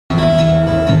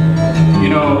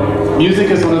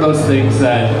Music is one of those things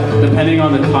that, depending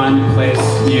on the time and place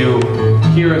you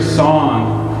hear a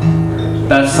song,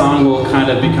 that song will kind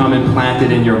of become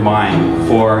implanted in your mind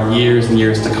for years and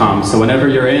years to come. So whenever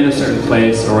you're in a certain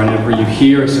place or whenever you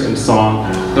hear a certain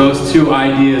song, those two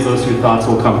ideas, those two thoughts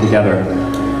will come together.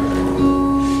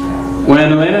 When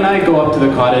Elena and I go up to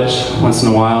the cottage once in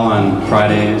a while on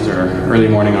Fridays or early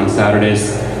morning on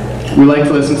Saturdays, we like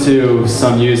to listen to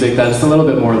some music that's a little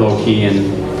bit more low-key,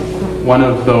 and one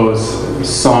of those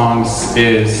songs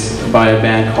is by a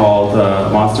band called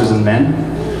Monsters and Men.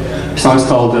 The song's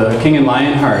called King and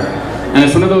Lionheart. And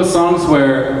it's one of those songs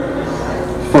where,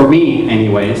 for me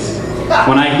anyways,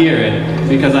 when I hear it,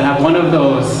 because I have one of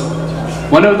those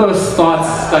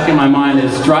thoughts stuck in my mind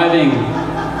is driving.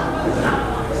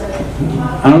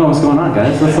 I don't know what's going on,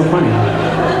 guys. That's so funny.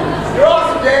 You're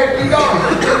awesome, Dave. Keep going.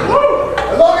 Woo!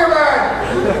 I love you,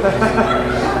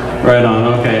 man. Right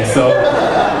on. Okay, so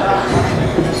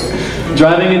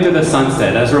driving into the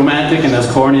sunset, as romantic and as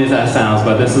corny as that sounds,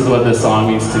 but this is what this song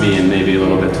means to me, and maybe a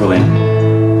little bit to Elena.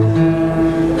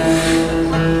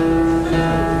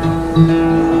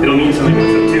 It'll mean something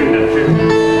once I'm tuned, I'm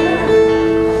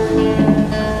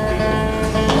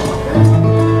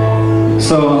sure.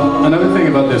 So another thing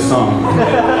about this song,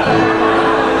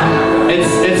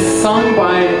 it's sung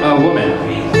by a woman.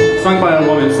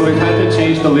 So we've had to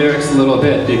change the lyrics a little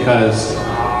bit because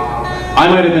I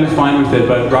might have been fine with it,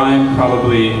 but Brian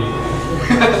probably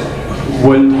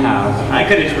wouldn't have. I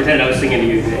could have just pretended I was singing to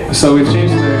you today. So we've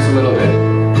changed the lyrics a little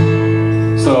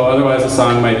bit. So otherwise the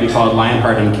song might be called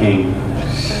Lionheart and King.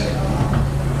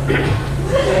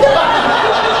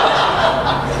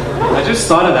 I just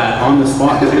thought of that on the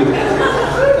spot too.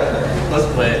 Let's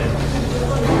play it.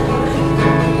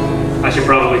 I should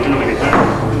probably turn on my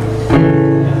guitar.